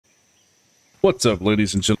What's up,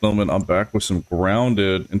 ladies and gentlemen? I'm back with some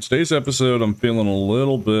Grounded. In today's episode, I'm feeling a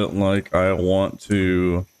little bit like I want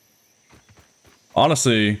to,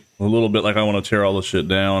 honestly, a little bit like I want to tear all this shit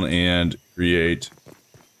down and create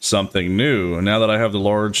something new. Now that I have the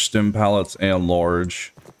large stem pallets and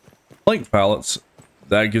large plank pallets,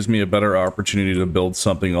 that gives me a better opportunity to build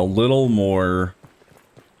something a little more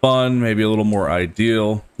fun, maybe a little more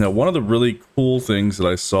ideal. Now, one of the really cool things that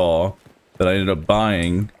I saw that I ended up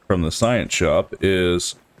buying from the science shop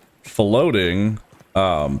is floating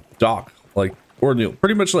dock, like, or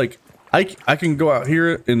pretty much like I can go out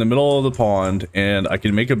here in the middle of the pond and I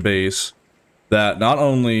can make a base that not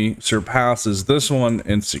only surpasses this one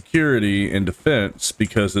in security and defense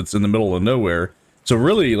because it's in the middle of nowhere. So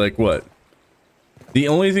really, like, what? The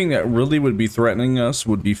only thing that really would be threatening us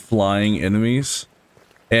would be flying enemies.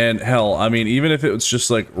 And hell, I mean, even if it was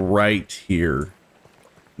just like right here,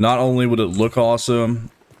 not only would it look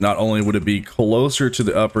awesome, not only would it be closer to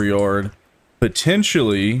the upper yard,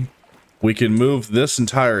 potentially we can move this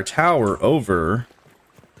entire tower over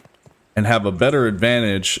and have a better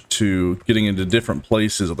advantage to getting into different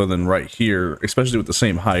places other than right here, especially with the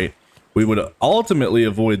same height. We would ultimately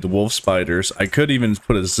avoid the wolf spiders. I could even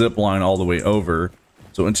put a zip line all the way over.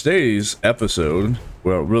 So in today's episode,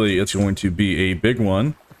 well, really it's going to be a big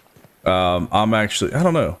one. I'm actually, I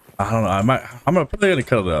don't know. I'm probably gonna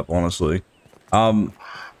cut it up, honestly.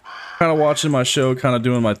 Kind of watching my show, kind of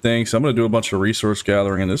doing my thing, so I'm gonna do a bunch of resource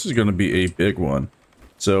gathering, and this is gonna be a big one.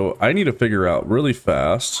 So I need to figure out really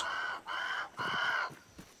fast. I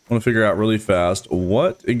want to figure out really fast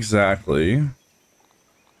what exactly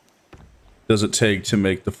does it take to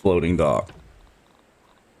make the floating dock,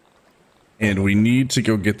 and we need to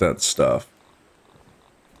go get that stuff.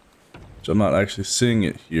 So I'm not actually seeing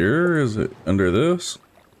it here. Is it under this?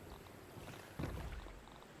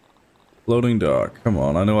 Floating dock. Come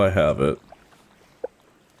on, I know I have it.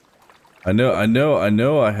 I know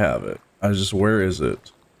I have it. I just, where is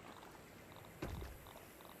it?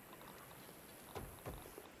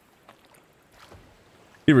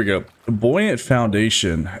 Here we go. Buoyant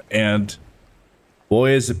foundation. And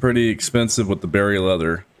boy, is it pretty expensive with the berry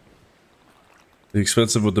leather.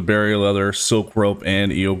 Expensive with the berry leather, silk rope,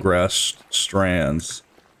 and eelgrass strands.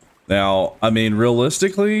 Now, I mean,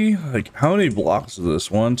 realistically, like, how many blocks is this?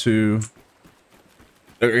 One, two...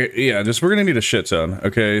 Yeah, just, we're gonna need a shit ton.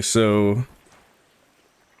 Okay, so...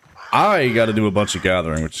 I gotta do a bunch of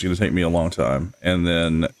gathering, which is gonna take me a long time. And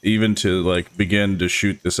then, even to, like, begin to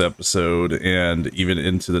shoot this episode, and even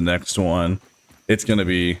into the next one, it's gonna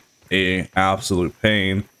be a absolute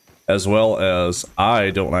pain. As well as,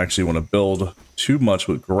 I don't actually want to build too much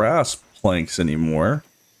with grass planks anymore.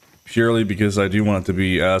 Purely because I do want it to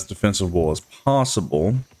be as defensible as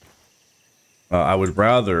possible. I would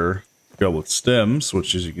rather go with stems,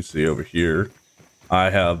 which, as you can see over here,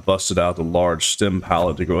 I have busted out the large stem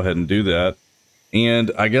pallet to go ahead and do that.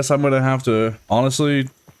 And I guess I'm going to have to, honestly, I'm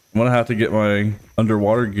going to have to get my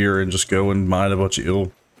underwater gear and just go and mine a bunch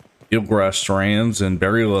of eelgrass strands and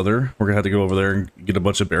berry leather. We're going to have to go over there and get a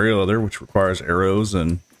bunch of berry leather, which requires arrows,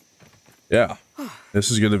 and yeah, this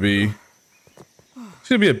is going to be... It's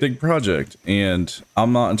gonna be a big project, and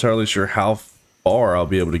I'm not entirely sure how far I'll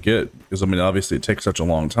be able to get, because I mean, obviously it takes such a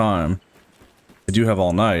long time. I do have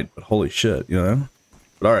all night, but holy shit, you know?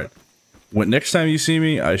 But alright, when next time you see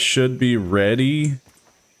me, I should be ready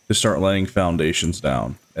to start laying foundations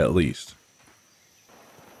down, at least.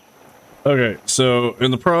 Okay, so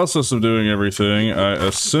in the process of doing everything, I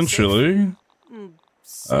essentially...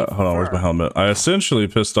 hold on, where's my helmet? I essentially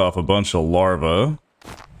pissed off a bunch of larvae.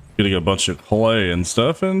 Getting a bunch of clay and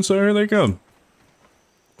stuff, and so here they come.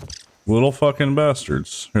 Little fucking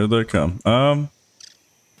bastards. Here they come. Oh,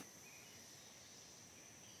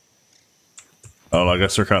 I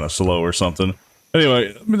guess they're kind of slow or something.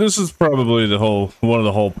 Anyway, I mean, this is probably the one of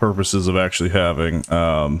the whole purposes of actually having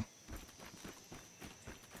a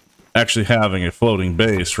floating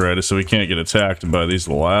base, right? So we can't get attacked by these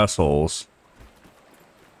little assholes.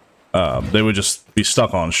 They would just be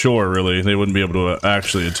stuck on shore, really. They wouldn't be able to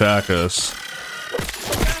actually attack us.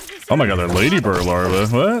 Oh my god, they're ladybird larvae.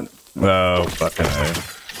 What? Oh, fucking A.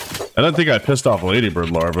 I don't think I pissed off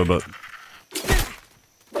ladybird larvae, but...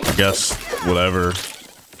 I guess, whatever.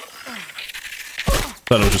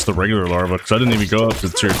 Thought it was just the regular larva, because I didn't even go up to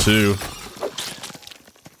tier 2.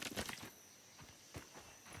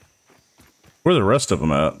 Where are the rest of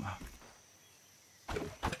them at?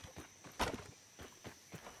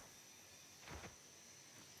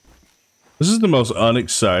 This is the most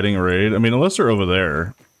unexciting raid. I mean, unless they're over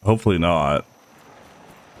there. Hopefully not.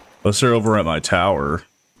 Unless they're over at my tower.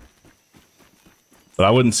 But I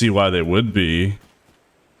wouldn't see why they would be.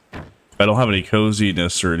 I don't have any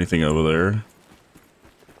coziness or anything over there.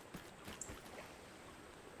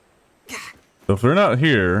 So if they're not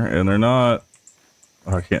here and they're not,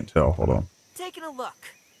 oh, I can't tell. Hold on. Taking a look.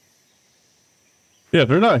 Yeah, if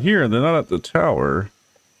they're not here and they're not at the tower.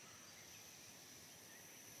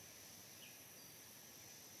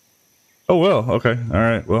 Oh well, okay, all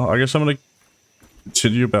right. Well, I guess I'm gonna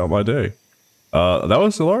continue about my day. That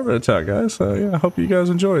was the larva attack, guys. Yeah, I hope you guys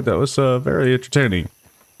enjoyed. That was very entertaining.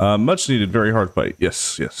 Much needed, very hard fight.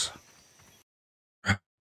 Yes, yes.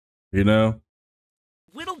 You know,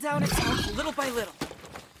 Whittle down its health little by little.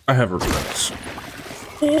 I have regrets.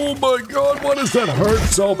 Oh my god, why does that hurt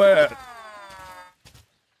so bad?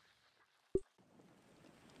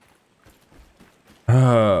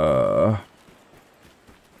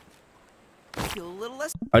 Feel a little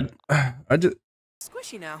less I just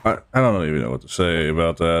squishy now. I don't even know what to say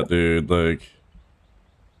about that, dude. Like,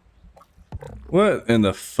 what in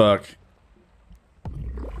the fuck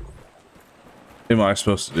am I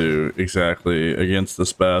supposed to do exactly against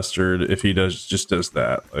this bastard if he just does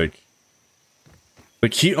that?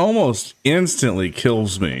 Like he almost instantly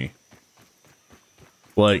kills me.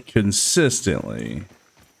 Like, consistently.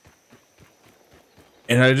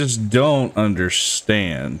 And I just don't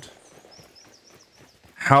understand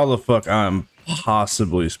how the fuck I'm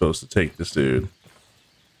possibly supposed to take this dude.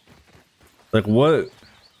 Like, what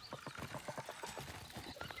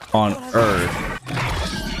on earth?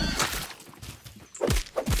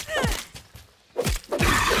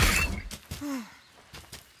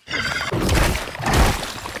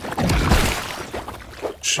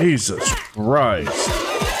 Jesus Christ.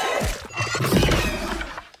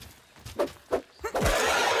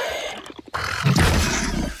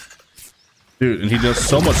 Dude, and he does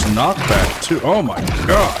so much knockback too. Oh my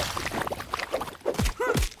god.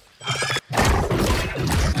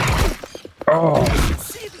 Oh.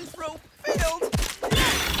 Saving throw failed.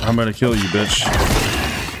 I'm gonna kill you, bitch.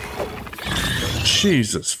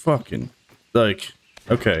 Jesus fucking. Like,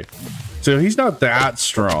 okay. So he's not that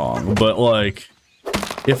strong, but like,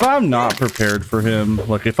 if I'm not prepared for him,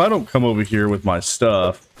 like if I don't come over here with my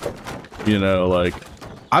stuff, you know, like,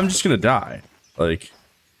 I'm just gonna die. Like,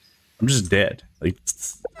 I'm just dead. Like,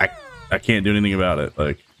 I can't do anything about it.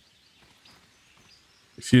 Like,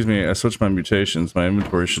 excuse me, I switched my mutations. My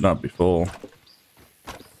inventory should not be full.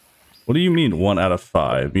 What do you mean 1 out of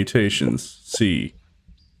 5? Mutations, C.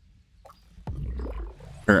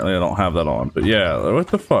 Apparently I don't have that on, but yeah, what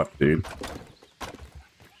the fuck, dude?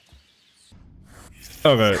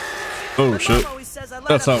 Okay. Oh shit.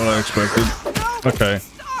 That's not what I expected. Okay.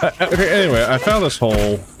 Okay, anyway, I found this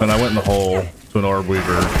hole, and I went in the hole to an orb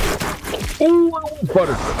weaver. Oh,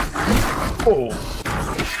 butter. Oh.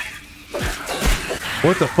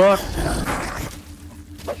 What the fuck?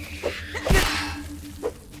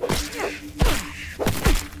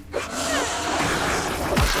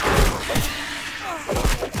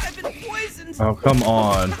 I've been poisoned. Oh, come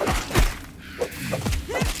on.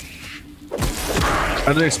 I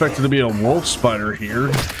didn't expect it to be a wolf spider here.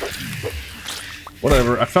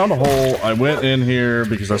 Whatever. I found a hole. I went in here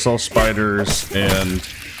because I saw spiders, and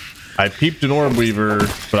I peeped an orb weaver,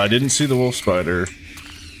 but I didn't see the wolf spider.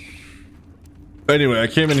 Anyway, I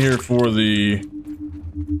came in here for the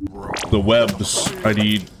webs. I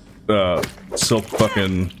need silk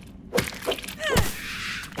fucking.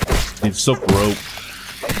 Need silk rope.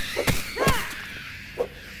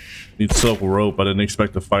 Need silk rope. I didn't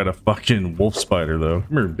expect to fight a fucking wolf spider though.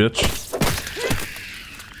 Come here, bitch.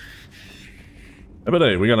 But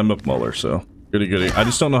hey, we got a milk muller, so goody goody. I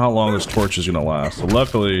just don't know how long this torch is gonna last. So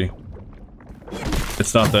luckily,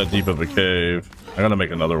 it's not that deep of a cave. I gotta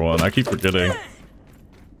make another one. I keep forgetting.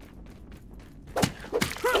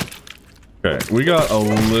 Okay, we got a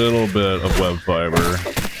little bit of web fiber,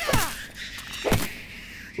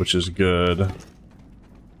 which is good.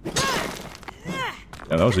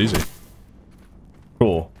 Yeah, that was easy.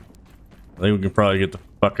 Cool. I think we can probably get the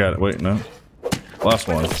fuck out of it. Wait, no. Last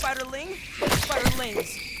one. Spiderling.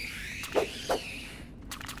 Spiderlings.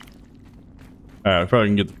 Alright, we probably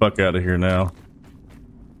can get the fuck out of here now.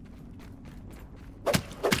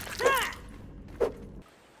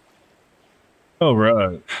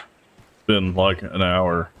 Alright. It's been like an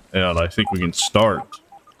hour, and I think we can start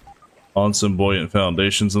on some buoyant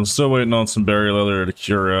foundations. I'm still waiting on some berry leather to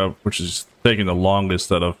cure up, which is taking the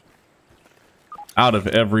longest out of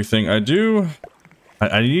everything. I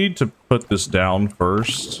need to put this down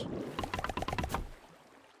first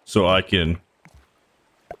so I can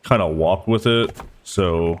kind of walk with it.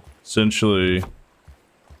 So essentially,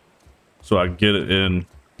 so I get it in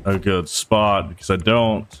a good spot, because I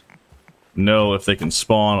don't know if they can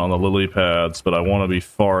spawn on the lily pads, but I want to be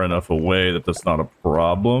far enough away that that's not a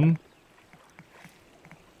problem.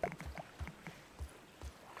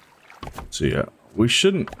 So yeah, we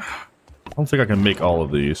shouldn't... I don't think I can make all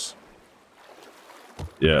of these.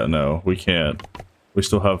 Yeah, no, we can't. We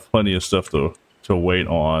still have plenty of stuff to wait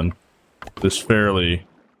on. It's fairly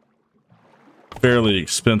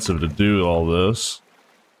expensive to do all this.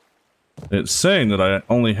 It's saying that I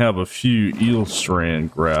only have a few eel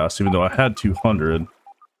strand grass, even though I had 200. How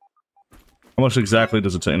much exactly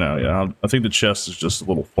does it take now? Yeah, I think the chest is just a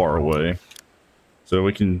little far away. So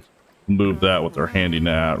we can move that with our handy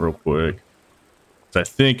gnat real quick. So I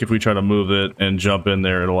think if we try to move it and jump in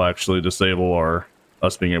there, it'll actually disable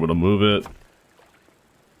us being able to move it.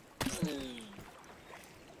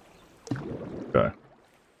 Okay.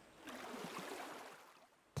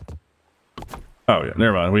 Oh yeah,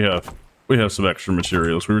 never mind. We have some extra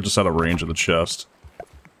materials. We were just out of range of the chest,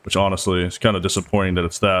 which honestly is kind of disappointing that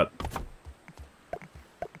it's that,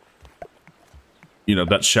 you know,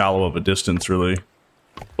 that shallow of a distance really.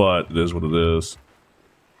 But it is what it is.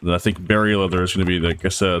 And I think berry leather is going to be, like I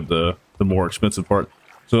said, the more expensive part.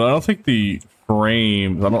 So I don't think the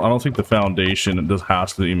frame, I don't think the foundation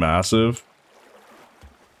has to be massive.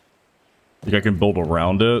 I think I can build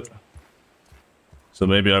around it. So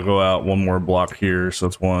maybe I'll go out one more block here. So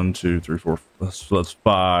that's 1, 2, 3, 4. So that's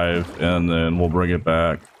 5, and then we'll bring it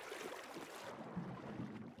back.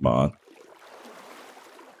 Come on.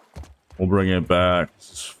 We'll bring it back.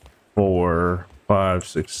 This is 4, 5,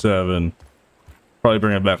 6, 7. Probably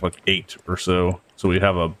bring it back like 8 or so. So we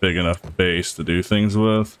have a big enough base to do things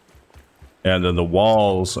with. And then the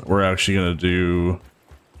walls, we're actually going to do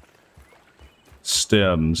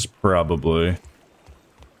stems probably.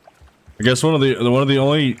 I guess one of the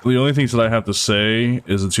only things that I have to say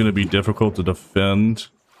is it's going to be difficult to defend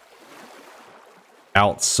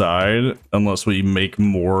outside unless we make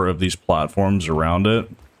more of these platforms around it.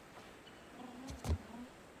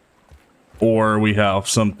 Or we have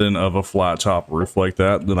something of a flat top roof like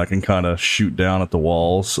that, then I can kind of shoot down at the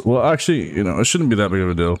walls. Well, actually, you know, it shouldn't be that big of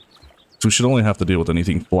a deal. So we should only have to deal with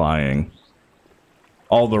anything flying.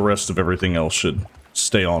 All the rest of everything else should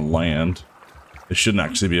stay on land. It shouldn't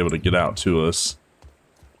actually be able to get out to us.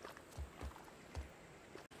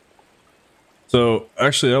 So,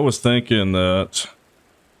 actually, I was thinking that...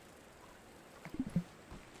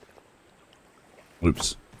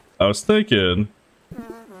 Oops. I was thinking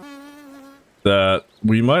that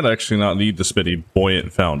we might actually not need this many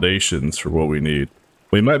buoyant foundations for what we need.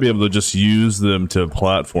 We might be able to just use them to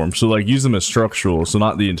platform. So like use them as structural, so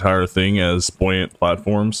not the entire thing as buoyant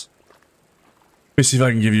platforms. Let me see if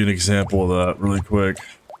I can give you an example of that really quick.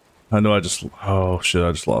 I know oh shit,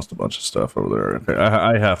 I just lost a bunch of stuff over there. Okay,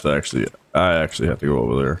 I actually have to go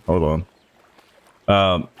over there. Hold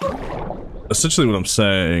on. Essentially what I'm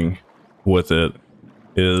saying with it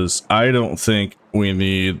is I don't think we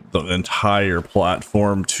need the entire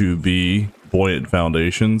platform to be buoyant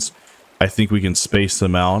foundations. I think we can space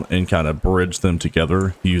them out and kind of bridge them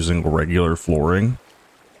together using regular flooring.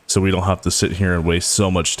 So we don't have to sit here and waste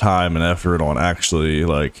so much time and effort on actually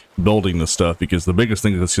like building the stuff, because the biggest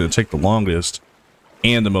thing that's going to take the longest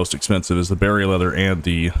and the most expensive is the berry leather and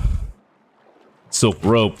the silk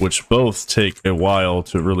rope, which both take a while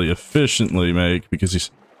to really efficiently make,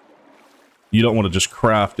 because you don't want to just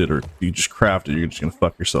craft it, or you just craft it, you're just going to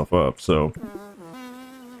fuck yourself up. So,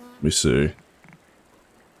 let me see.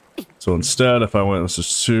 So instead, if I went, this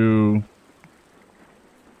is 2,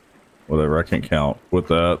 whatever, I can't count with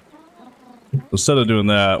that. Instead of doing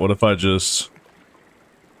that, what if I just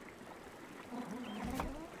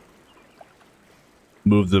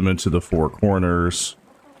move them into the 4 corners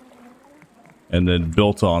and then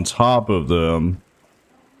built on top of them?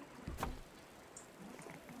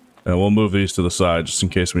 And we'll move these to the side just in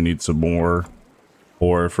case we need some more.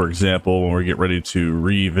 Or, for example, when we get ready to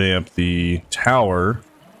revamp the tower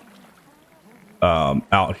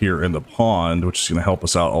out here in the pond, which is going to help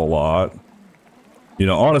us out a lot. You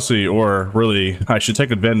know, honestly, or really, I should take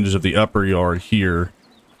advantage of the upper yard here,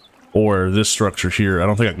 or this structure here. I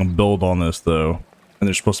don't think I can build on this, though. And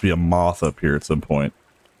there's supposed to be a moth up here at some point.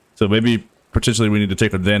 So maybe, potentially, we need to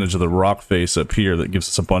take advantage of the rock face up here that gives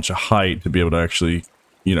us a bunch of height to be able to actually,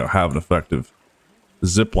 you know, have an effective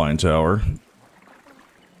zipline tower.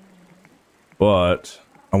 But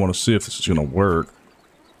I want to see if this is going to work.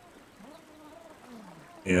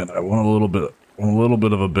 And I want a little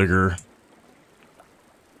bit of a bigger...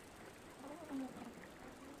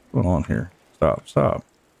 What's going on here? Stop.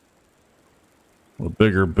 A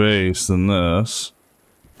bigger base than this.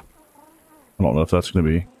 I don't know if that's going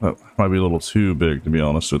to be... That might be a little too big, to be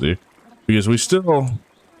honest with you. Because we still...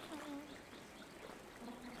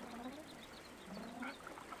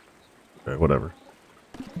 Okay, whatever.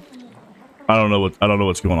 I don't know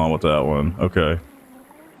what's going on with that one. Okay.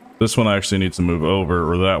 This one actually needs to move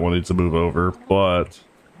over, or that one needs to move over, but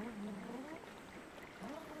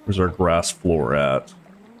where's our grass floor at?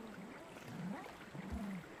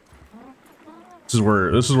 This is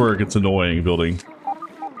where it gets annoying building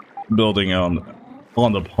on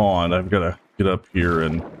the pond. I've got to get up here,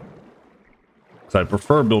 and I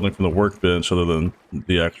prefer building from the workbench other than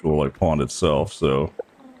the actual like pond itself. So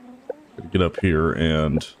get up here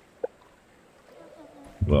and,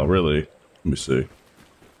 well, really, let me see.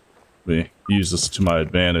 Let me use this to my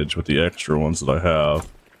advantage with the extra ones that I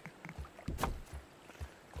have.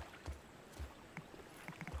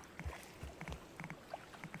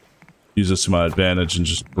 Use this to my advantage and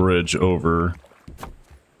just bridge over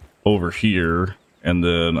here, and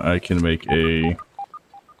then I can make to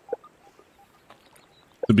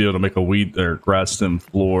be able to make a weed or grass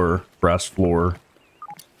floor,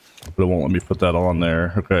 but it won't let me put that on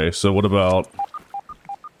there. Okay, so what about,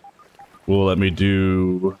 will let me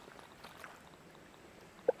do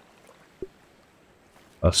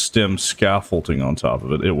a stem scaffolding on top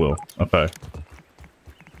of it? It will. Okay.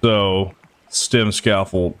 So stem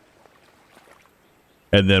scaffold,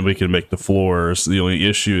 and then we can make the floors. The only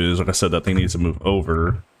issue is, like I said, that thing needs to move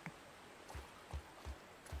over.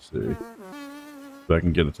 Let's see if I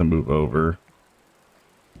can get it to move over.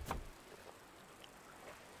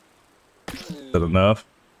 Is that enough?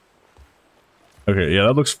 Okay, yeah,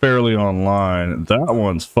 that looks fairly online. That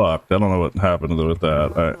one's fucked. I don't know what happened with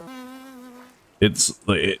that. It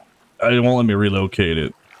won't let me relocate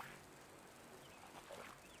it.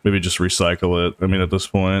 Maybe just recycle it. I mean, at this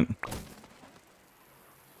point,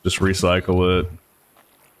 just recycle it.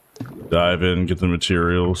 Dive in, get the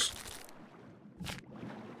materials.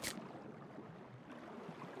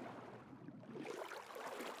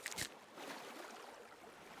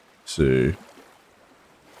 Let's see.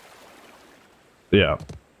 Yeah.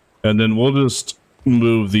 And then we'll just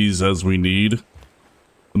move these as we need.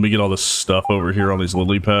 Let me get all this stuff over here on these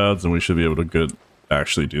lily pads, and we should be able to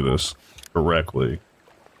actually do this correctly.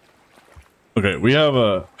 Okay, we have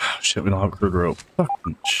a... Shit, we don't have a crude rope.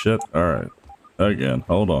 Fucking shit. Alright. Again,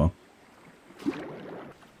 hold on.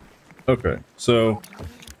 Okay, so...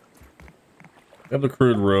 we have the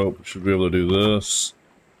crude rope. Should be able to do this.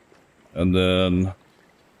 And then...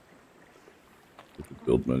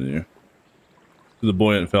 build menu. The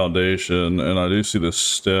buoyant foundation, and I do see the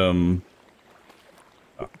stem...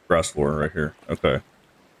 oh, grass floor right here. Okay.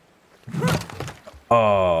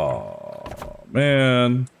 Oh,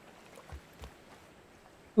 man.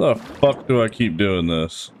 How the fuck do I keep doing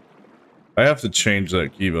this? I have to change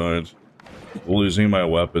that keybind. Losing my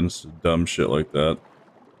weapons to dumb shit like that.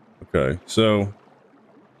 Okay, so...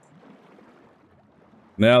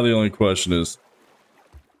 now the only question is...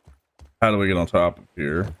 how do we get on top of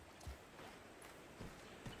here?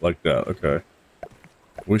 Like that, okay.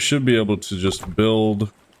 We should be able to just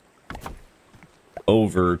build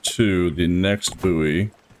over to the next buoy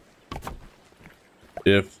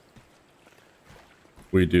if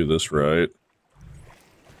we do this right.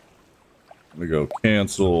 We go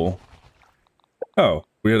cancel. Oh,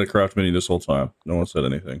 we had a craft menu this whole time. No one said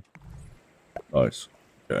anything. Nice.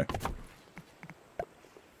 Okay.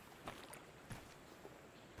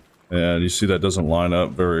 And you see that doesn't line up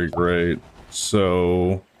very great.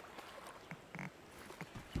 So...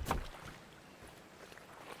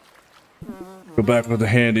 go back with the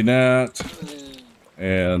handy gnat.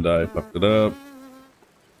 And I fucked it up.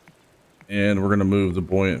 And we're going to move the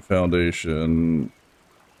buoyant foundation,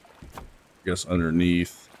 I guess,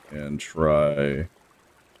 underneath and try...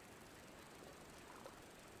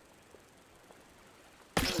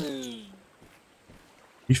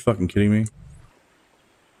 you fucking kidding me?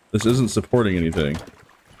 This isn't supporting anything.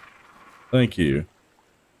 Thank you.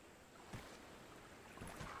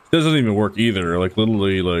 It doesn't even work either. Like,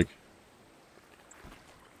 literally, like...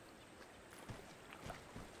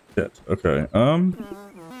 shit. Okay. I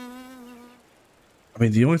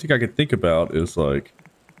mean, the only thing I could think about is, like...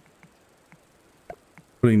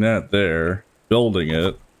 putting that there, building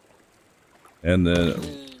it, and then...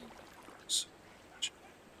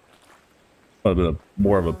 a bit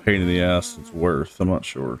more of a pain in the ass it's worth. I'm not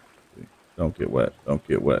sure. Don't get wet. Don't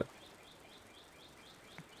get wet.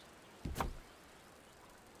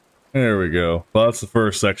 There we go. Well, that's the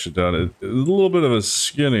first section done. It's a little bit of a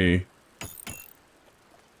skinny...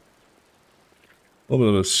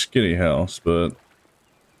 house, but...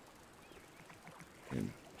 it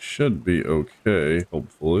should be okay,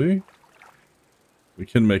 hopefully. We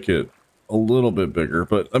can make it a little bit bigger,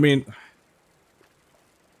 but, I mean...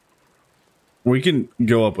 we can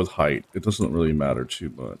go up with height. It doesn't really matter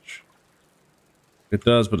too much. It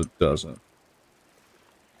does, but it doesn't.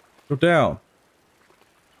 Go down.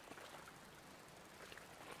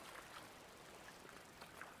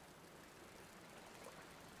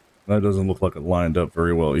 That doesn't look like it lined up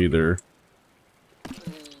very well either.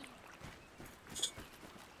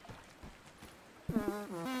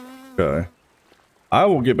 Okay. I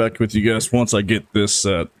will get back with you guys once I get this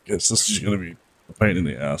set. I guess this is going to be a pain in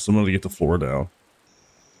the ass. I'm going to get the floor down.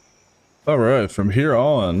 Alright, from here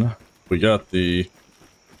on, we got the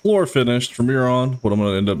floor finished. From here on, what I'm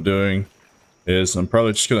going to end up doing is I'm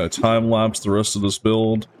probably just going to time-lapse the rest of this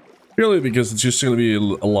build. Purely because it's just going to be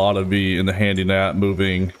a lot of me in the handy nap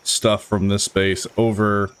moving stuff from this space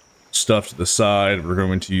over, stuff to the side. We're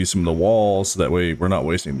going to use some of the walls, so that way we're not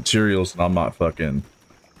wasting materials and I'm not fucking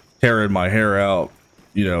tearing my hair out,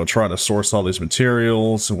 you know, trying to source all these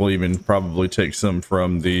materials. And we'll even probably take some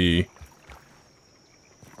from the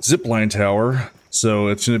zipline tower. So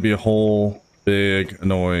it's going to be a whole big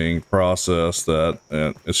annoying process that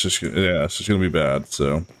it's just going to be bad.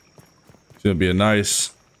 So it's going to be a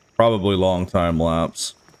nice, probably long time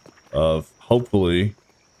lapse of hopefully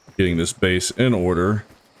getting this base in order.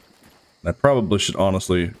 And I probably should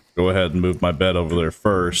honestly go ahead and move my bed over there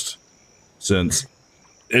first, since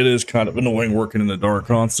it is kind of annoying working in the dark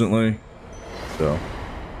constantly. So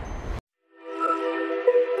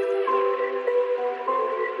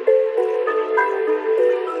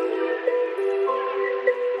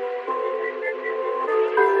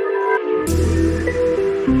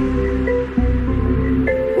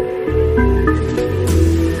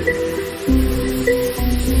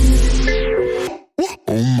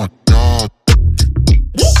oh my God.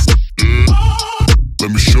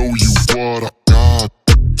 Let me show you what I got.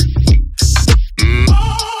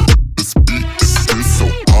 This beat is so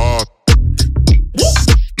hot.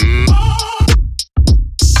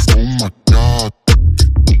 Oh my God.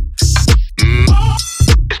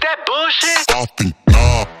 Is that bullshit? I think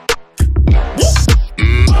not.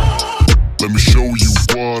 Let me show you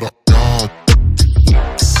what I got.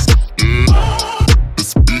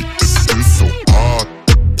 This beat is so hot.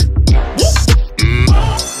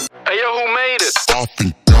 Hey yo, who made it? I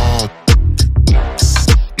think God.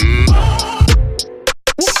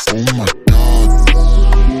 Oh my God.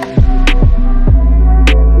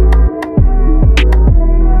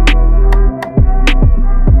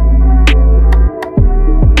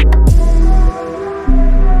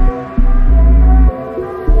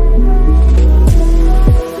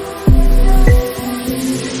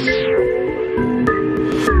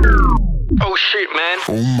 Oh shit, man.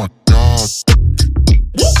 Oh my God.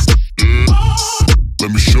 Let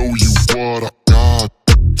me show you what I got.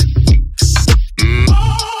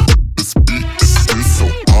 This beat is so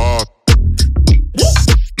hot.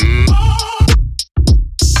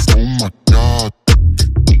 Oh my God.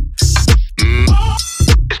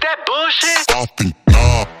 Is that bullshit? I think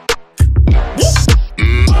not.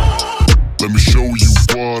 Let me show you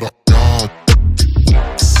what I got.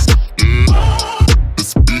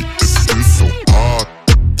 This beat is so hot.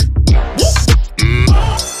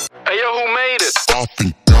 Hey yo, who made it? I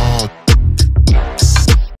think God.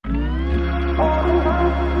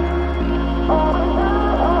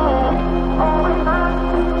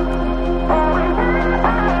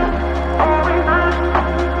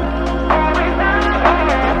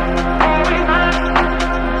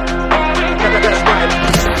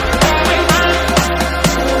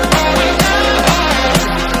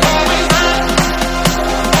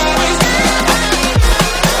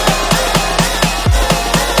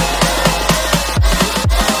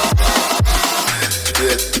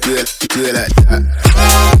 Good at that.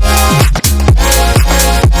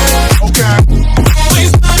 Okay.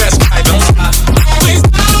 That's right, don't stop.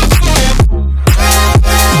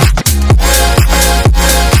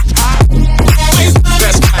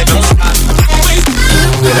 That's right, don't stop.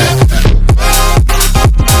 Good at that.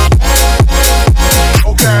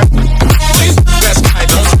 Okay. That's right,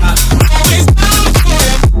 don't stop.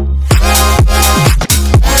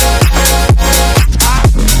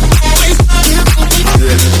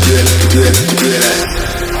 Good at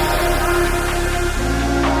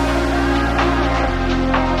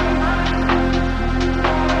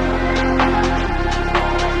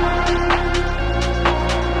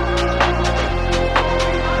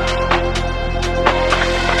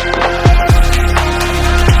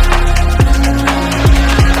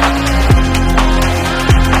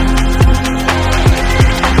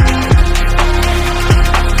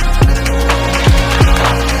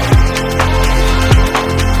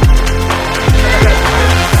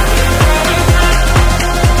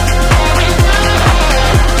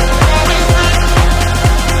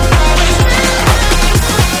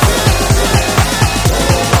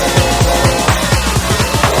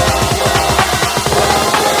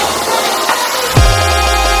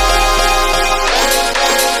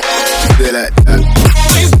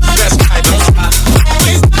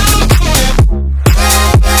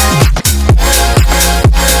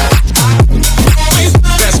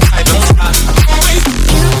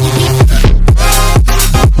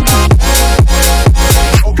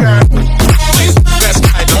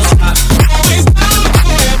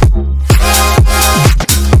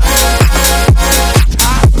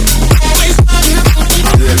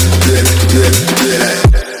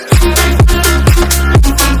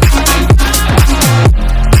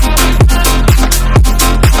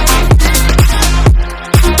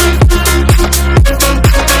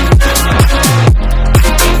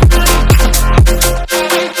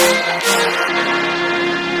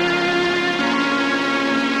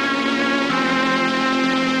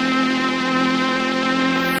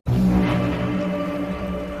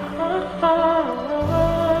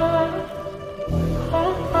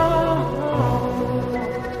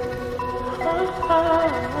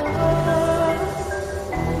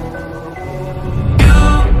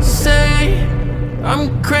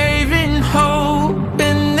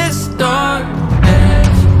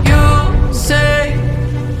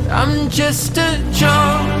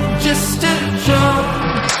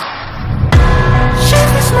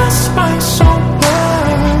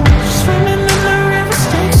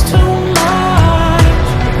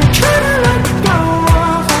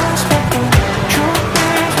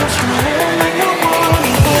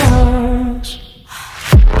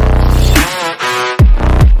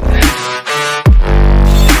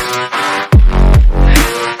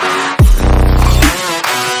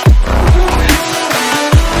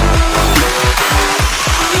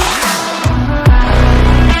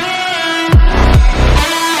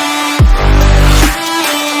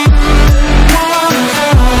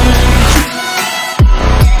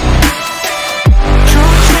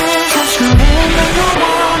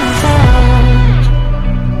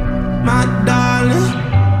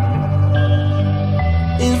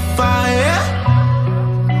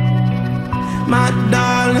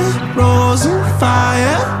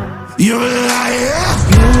fire. You're a liar.